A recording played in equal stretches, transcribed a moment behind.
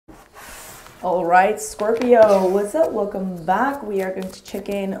All right, Scorpio, what's up? Welcome back. We are going to check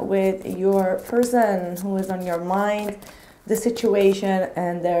in with your person who is on your mind, the situation,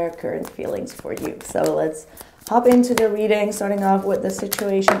 and their current feelings for you. So let's hop into the reading, starting off with the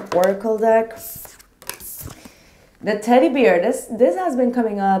situation oracle deck. The teddy bear, this has been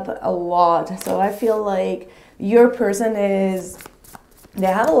coming up a lot. So I feel like your person they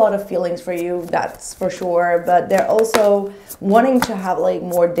have a lot of feelings for you, that's for sure, but they're also wanting to have like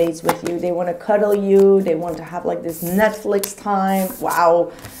more dates with you. They want to cuddle you. They want to have like this Netflix time.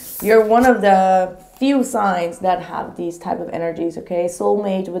 Wow. You're one of the few signs that have these type of energies, okay?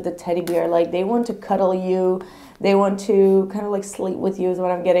 Soulmate with the teddy bear, like they want to cuddle you. They want to kind of like sleep with you is what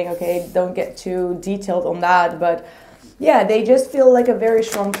I'm getting, okay? Don't get too detailed on that, but yeah, they just feel like a very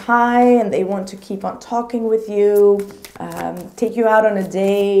strong tie and they want to keep on talking with you, take you out on a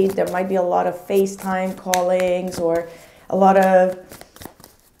date. There might be a lot of FaceTime callings or a lot of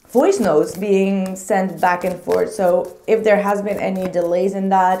voice notes being sent back and forth. So if there has been any delays in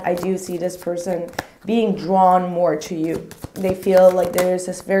that, I do see this person being drawn more to you. They feel like there's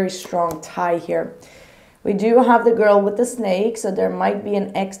this very strong tie here. We do have the girl with the snake, so there might be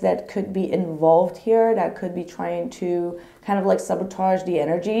an ex that could be involved here, that could be trying to kind of like sabotage the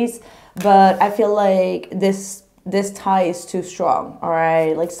energies. But I feel like this tie is too strong, all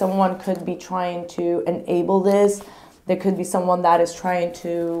right? Like someone could be trying to enable this. There could be someone that is trying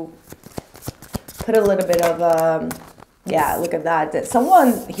to put a little bit of, yeah, look at that. That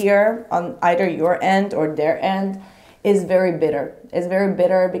someone here on either your end or their end is very bitter. Is very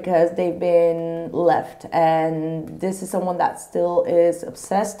bitter because they've been left, and this is someone that still is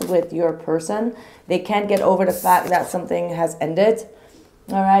obsessed with your person. They can't get over the fact that something has ended,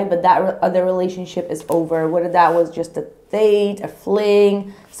 all right, but that other relationship is over, whether that was just a date, a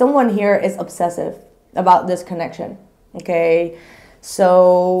fling. Someone here is obsessive about this connection, okay?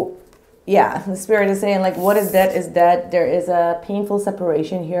 So yeah, the spirit is saying like what is dead is dead. There is a painful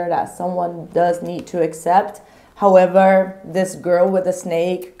separation here that someone does need to accept. However, this girl with a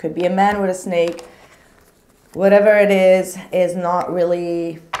snake, could be a man with a snake, whatever it is not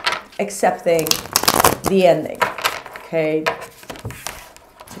really accepting the ending, okay?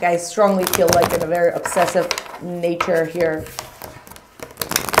 Like I strongly feel like in a very obsessive nature here.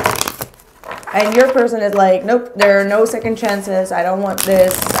 And your person is like, nope, there are no second chances. I don't want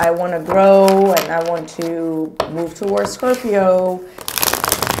this. I want to grow and I want to move towards Scorpio.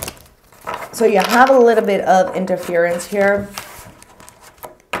 So you have a little bit of interference here.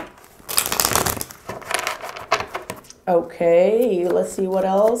 Okay, let's see what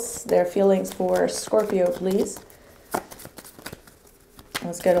else. Their feelings for Scorpio, please.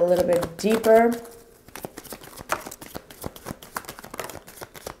 Let's get a little bit deeper.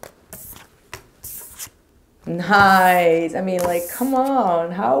 Nice. I mean, like, come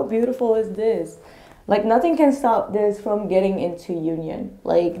on. How beautiful is this? Like nothing can stop this from getting into union.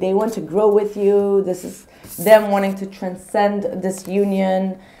 Like they want to grow with you. This is them wanting to transcend this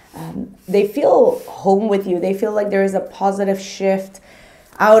union. They feel home with you. They feel like there is a positive shift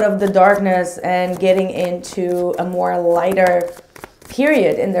out of the darkness and getting into a more lighter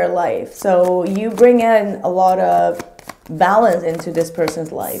period in their life. So you bring in a lot of balance into this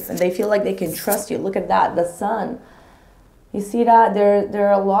person's life and they feel like they can trust you. Look at that, the sun. You see that? There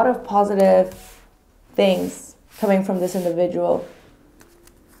are a lot of positive things coming from this individual.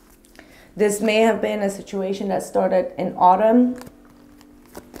 This may have been a situation that started in autumn.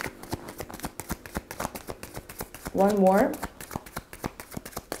 One more.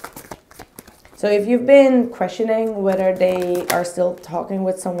 So if you've been questioning whether they are still talking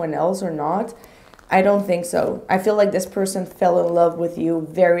with someone else or not, I don't think so. I feel like this person fell in love with you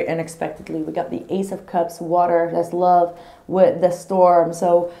very unexpectedly. We got the Ace of Cups, water, that's love with the storm.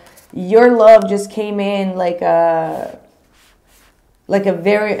 So your love just came in like a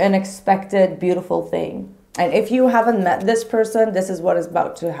very unexpected, beautiful thing. And if you haven't met this person, this is what is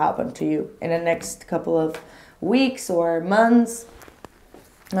about to happen to you in the next couple of weeks or months.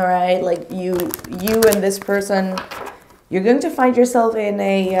 All right, like you and this person, you're going to find yourself in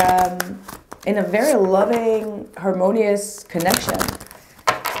a very loving, harmonious connection.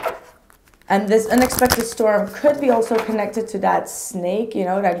 And this unexpected storm could be also connected to that snake, you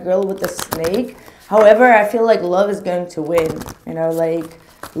know, that girl with the snake. However, I feel like love is going to win, you know, like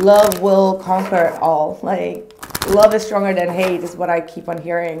love will conquer all. Like love is stronger than hate is what I keep on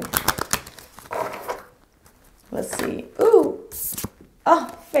hearing. Let's see. Ooh. Oh,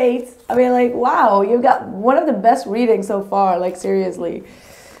 fate. I mean, like, wow, you got one of the best readings so far. Like, seriously.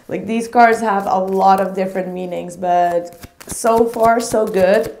 Like, these cards have a lot of different meanings, but so far, so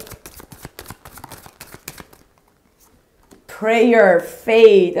good. prayer,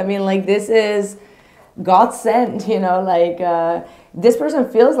 faith. I mean, like, this is God sent, you know, like this person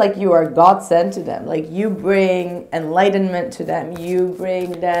feels like you are God sent to them. Like, you bring enlightenment to them. You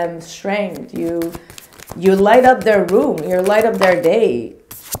bring them strength. You light up their room. You light up their day.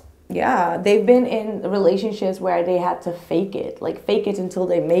 Yeah, they've been in relationships where they had to fake it, like fake it until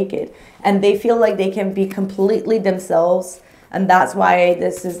they make it. And they feel like they can be completely themselves. And that's why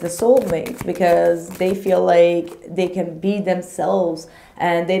this is the soulmate, because they feel like they can be themselves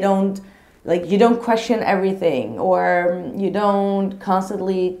and they don't, like, you don't question everything, or you don't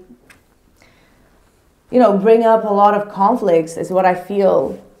constantly, you know, bring up a lot of conflicts is what I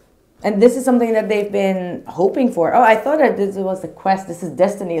feel. And this is something that they've been hoping for. Oh, I thought that this was the quest. This is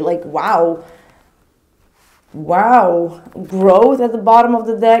destiny. Like, wow. Wow. Growth at the bottom of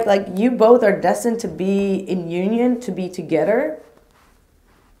the deck. Like, you both are destined to be in union, to be together.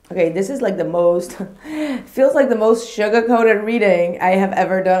 Okay, this is like the most, feels like the most sugar-coated reading I have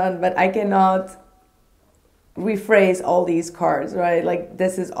ever done. But I cannot rephrase all these cards, right? Like,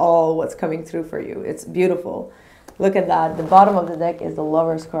 this is all what's coming through for you. It's beautiful. Look at that. The bottom of the deck is the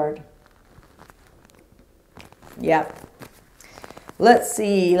Lover's card. Yeah. Let's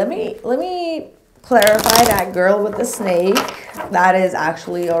see. Let me clarify that girl with the snake. That is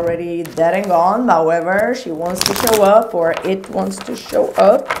actually already dead and gone. However, she wants to show up, or it wants to show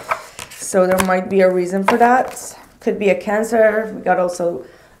up. So there might be a reason for that. Could be a Cancer. We got also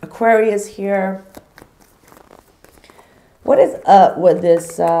Aquarius here. What is up with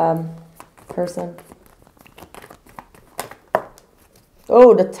this person?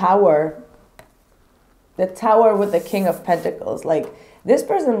 Oh, the Tower. The Tower with the King of Pentacles. Like, this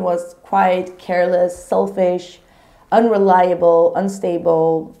person was quite careless, selfish, unreliable,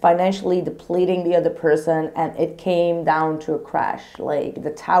 unstable, financially depleting the other person, and it came down to a crash. Like,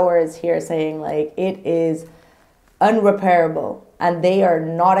 the Tower is here saying, like, it is unrepairable, and they are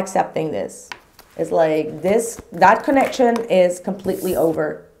not accepting this. It's like that connection is completely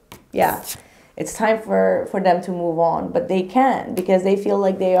over. Yeah. It's time for them to move on, but they can't, because they feel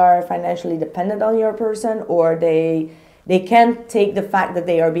like they are financially dependent on your person, or they can't take the fact that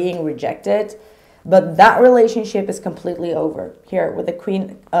they are being rejected. But that relationship is completely over here with the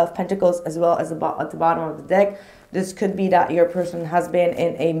Queen of Pentacles, as well as at the bottom of the deck. This could be that your person has been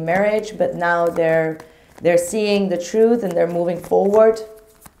in a marriage, but now they're seeing the truth and they're moving forward.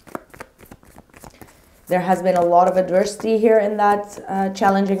 There has been a lot of adversity here in that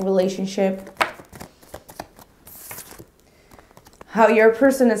challenging relationship. How your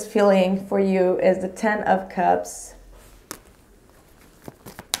person is feeling for you is the Ten of Cups.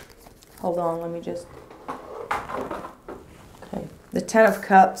 Hold on, let me just... Okay. The Ten of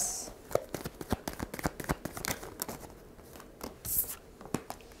Cups.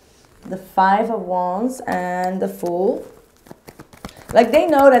 The Five of Wands and the Fool. Like, they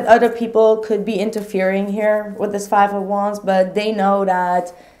know that other people could be interfering here with this Five of Wands, but they know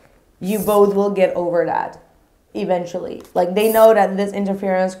that you both will get over that eventually. Like, they know that this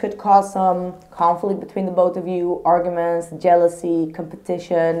interference could cause some conflict between the both of you, arguments, jealousy,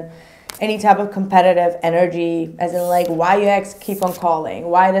 competition, any type of competitive energy, as in, like, why you ex keep on calling,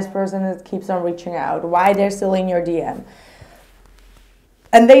 why this person keeps on reaching out, why they're still in your DM.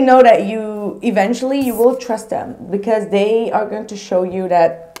 And they know that eventually you will trust them, because they are going to show you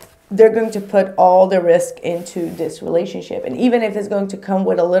that they're going to put all the risk into this relationship. And even if it's going to come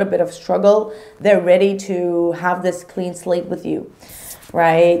with a little bit of struggle, they're ready to have this clean slate with you,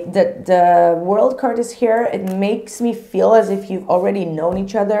 right? The World card is here. It makes me feel as if you've already known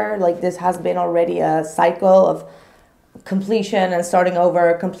each other. Like, this has been already a cycle of completion and starting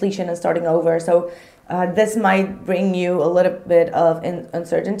over, completion and starting over. So this might bring you a little bit of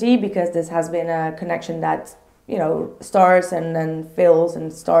uncertainty, because this has been a connection that, you know, starts and then fails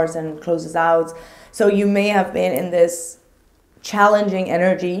and starts and closes out. So you may have been in this challenging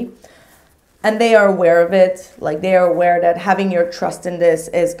energy, and they are aware of it. Like, they are aware that having your trust in this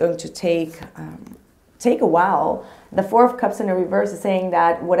is going to take a while. The Four of Cups in the reverse is saying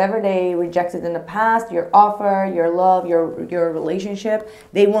that whatever they rejected in the past, your offer, your love, your relationship,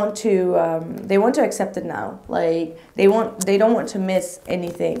 they want to accept it now. Like, they don't want to miss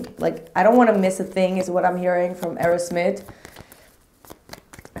anything. Like, I don't want to miss a thing is what I'm hearing from Aerosmith.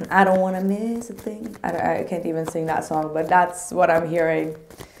 And I don't want to miss a thing. I can't even sing that song, but that's what I'm hearing.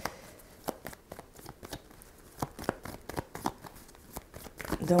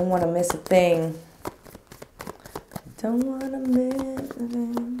 Don't want to miss a thing. Don't wanna miss a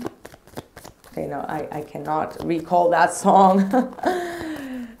thing. Okay, no, I cannot recall that song.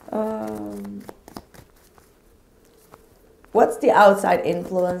 What's the outside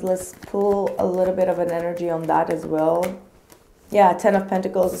influence? Let's pull a little bit of an energy on that as well. Yeah, Ten of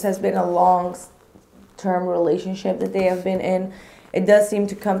Pentacles. This has been a long-term relationship that they have been in. It does seem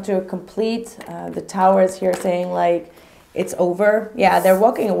to come to a complete. The Tower is here saying like it's over. Yeah, they're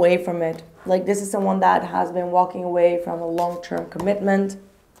walking away from it. Like this is someone that has been walking away from a long-term commitment.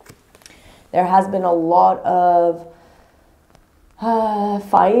 There has been a lot of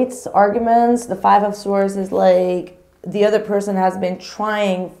fights, arguments. The Five of Swords is like the other person has been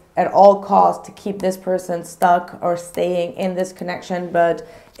trying at all costs to keep this person stuck or staying in this connection, but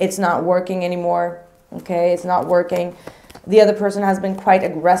it's not working anymore. Okay, it's not working. The other person has been quite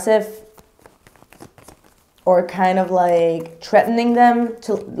aggressive or kind of like threatening them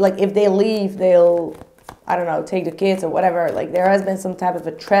to, like, if they leave, they'll, I don't know, take the kids or whatever. Like there has been some type of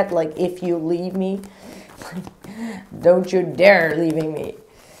a threat, like if you leave me, don't you dare leaving me.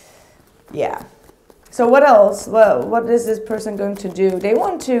 Yeah. So what else? Well, what is this person going to do? They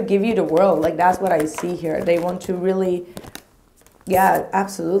want to give you the world. Like that's what I see here. They want to really, yeah,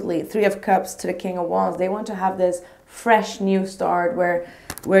 absolutely. Three of Cups to the King of Wands. They want to have this fresh new start where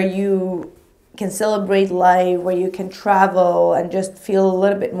you can celebrate life, where you can travel and just feel a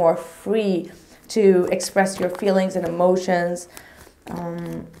little bit more free to express your feelings and emotions.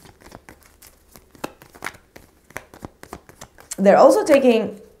 They're also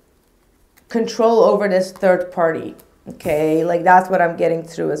taking control over this third party. Okay, like that's what I'm getting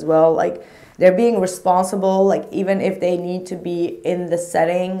through as well. Like they're being responsible, like even if they need to be in the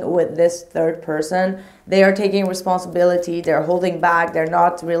setting with this third person, they are taking responsibility. They're holding back. They're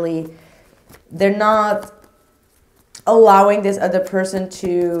not allowing this other person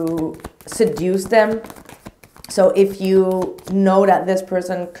to seduce them. So if you know that this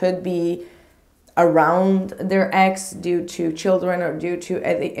person could be around their ex due to children or due to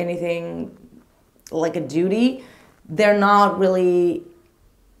anything like a duty, they're not really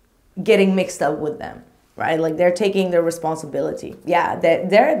getting mixed up with them, right? Like they're taking their responsibility. Yeah,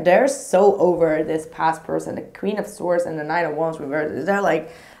 they're so over this past person. The Queen of Swords and the Knight of Wands reversed. They're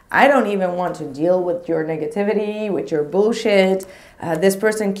like, I don't even want to deal with your negativity, with your bullshit. This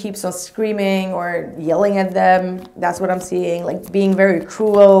person keeps on screaming or yelling at them. That's what I'm seeing. Like being very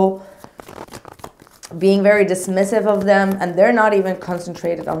cruel, being very dismissive of them, and they're not even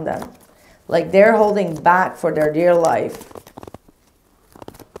concentrated on them. Like they're holding back for their dear life.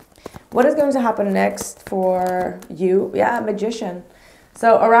 What is going to happen next for you? Yeah, Magician.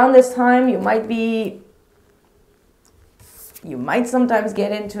 So around this time, you might sometimes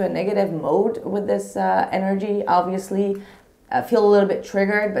get into a negative mode with this energy. Obviously, feel a little bit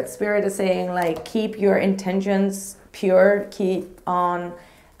triggered, but Spirit is saying like keep your intentions pure, keep on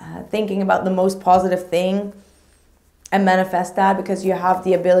thinking about the most positive thing and manifest that, because you have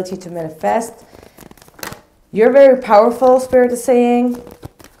the ability to manifest. You're very powerful, Spirit is saying.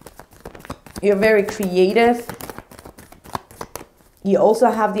 You're very creative. You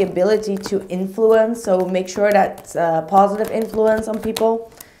also have the ability to influence, so make sure that's positive influence on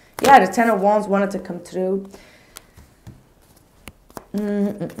people. Yeah, the Ten of Wands wanted to come through.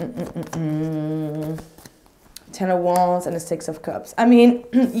 Ten of Wands and the Six of Cups. I mean,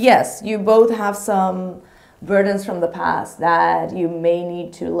 yes, you both have some burdens from the past that you may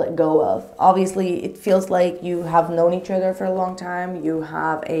need to let go of. Obviously, it feels like you have known each other for a long time. You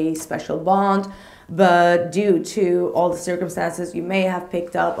have a special bond, but due to all the circumstances, you may have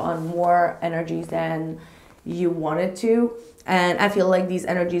picked up on more energies than you wanted to. And I feel like these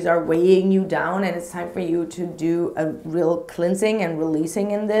energies are weighing you down, and it's time for you to do a real cleansing and releasing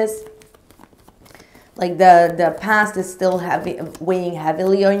in this. Like the past is still weighing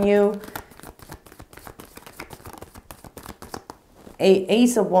heavily on you.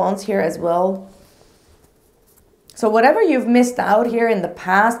 Ace of Wands here as well. So whatever you've missed out here in the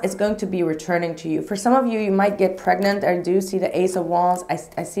past is going to be returning to you. For some of you, you might get pregnant. I do see the Ace of Wands.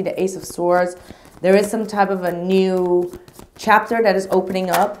 I see the Ace of Swords. There is some type of a new chapter that is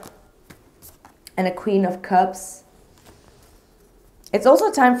opening up. And a Queen of Cups. It's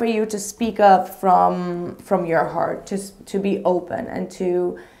also time for you to speak up from your heart, to be open and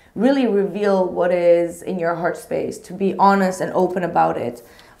to really reveal what is in your heart space, to be honest and open about it.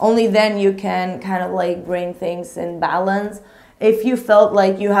 Only then you can kind of like bring things in balance. If you felt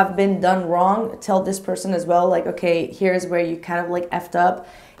like you have been done wrong, tell this person as well, like, okay, here's where you kind of like effed up.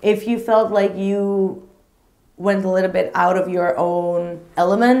 If you felt like you went a little bit out of your own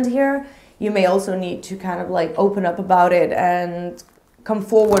element here, you may also need to kind of like open up about it and come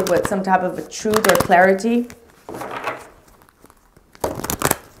forward with some type of a truth or clarity.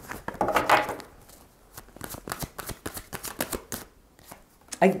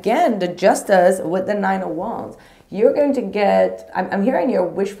 Again, the Justice with the Nine of Wands. You're going to get, I'm hearing your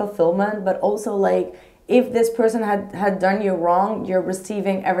wish fulfillment, but also like if this person had done you wrong, you're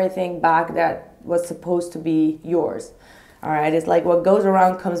receiving everything back that was supposed to be yours. All right, it's like what goes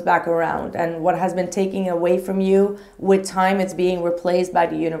around comes back around, and what has been taken away from you with time, it's being replaced by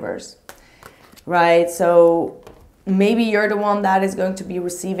the universe, right? So maybe you're the one that is going to be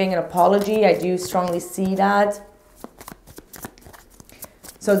receiving an apology. I do strongly see that.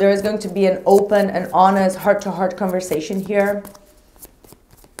 So there is going to be an open and honest heart-to-heart conversation here.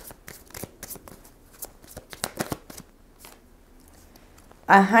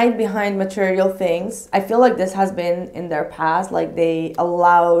 I hide behind material things. I feel like this has been in their past, like they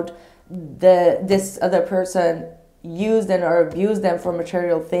allowed this other person used them or abused them for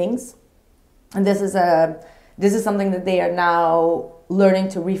material things. And this is something that they are now learning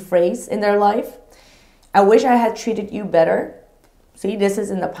to rephrase in their life. I wish I had treated you better. See, this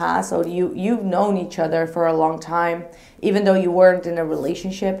is in the past, so you've known each other for a long time, even though you weren't in a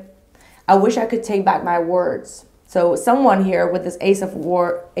relationship. I wish I could take back my words. So someone here with this Ace of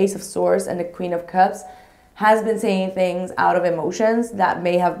Swords and the Queen of Cups has been saying things out of emotions that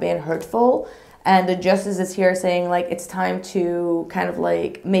may have been hurtful. And the Justice is here saying like it's time to kind of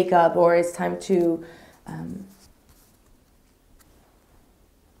like make up, or it's time to,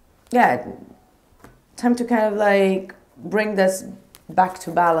 time to kind of like bring this back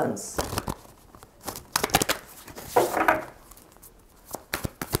to balance.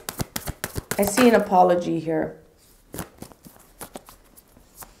 I see an apology here.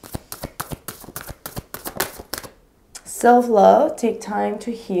 Self-love, take time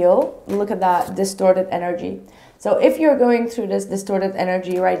to heal. Look at that distorted energy. So if you're going through this distorted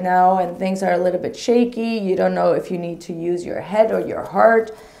energy right now and things are a little bit shaky, you don't know if you need to use your head or your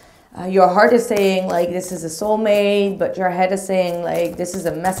heart. Your heart is saying like this is a soulmate, but your head is saying like this is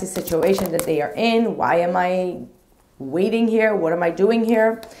a messy situation that they are in. Why am I waiting here? What am I doing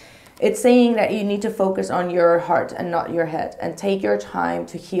here? It's saying that you need to focus on your heart and not your head, and take your time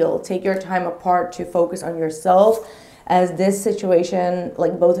to heal. Take your time apart to focus on yourself, as this situation,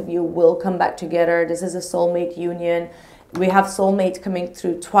 like both of you will come back together. This is a soulmate union. We have soulmates coming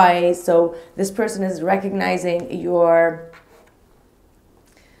through twice. So this person is recognizing you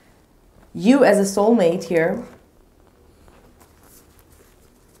as a soulmate here.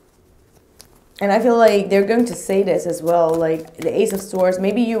 And I feel like they're going to say this as well, like the Ace of Swords.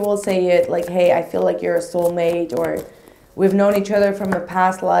 Maybe you will say it like, hey, I feel like you're a soulmate, or we've known each other from a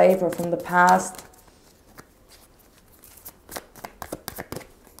past life or from the past.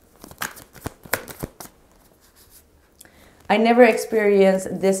 I never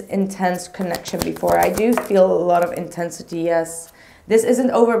experienced this intense connection before. I do feel a lot of intensity, yes. This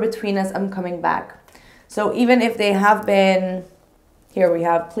isn't over between us, I'm coming back. So even if they have been, here we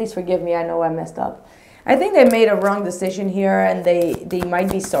have, please forgive me, I know I messed up. I think they made a wrong decision here, and they might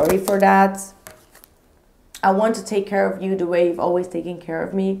be sorry for that. I want to take care of you the way you've always taken care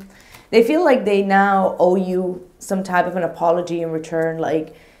of me. They feel like they now owe you some type of an apology in return,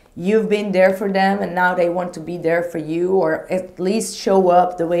 like you've been there for them and now they want to be there for you, or at least show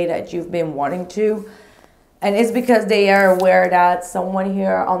up the way that you've been wanting to. And it's because they are aware that someone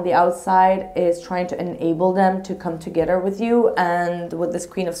here on the outside is trying to enable them to come together with you. And with this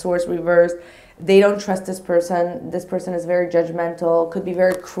Queen of Swords reversed, they don't trust this person. This person is very judgmental, could be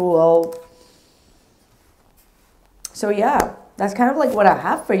very cruel. So yeah, that's kind of like what I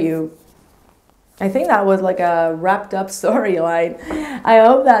have for you. I think that was like a wrapped up storyline. I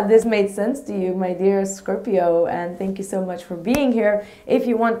hope that this made sense to you, my dear Scorpio, and thank you so much for being here. If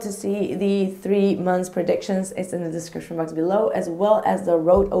you want to see the 3 months predictions, it's in the description box below, as well as the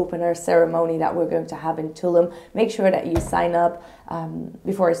road opener ceremony that we're going to have in Tulum. Make sure that you sign up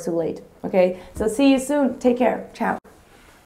before it's too late. Okay, so see you soon. Take care. Ciao.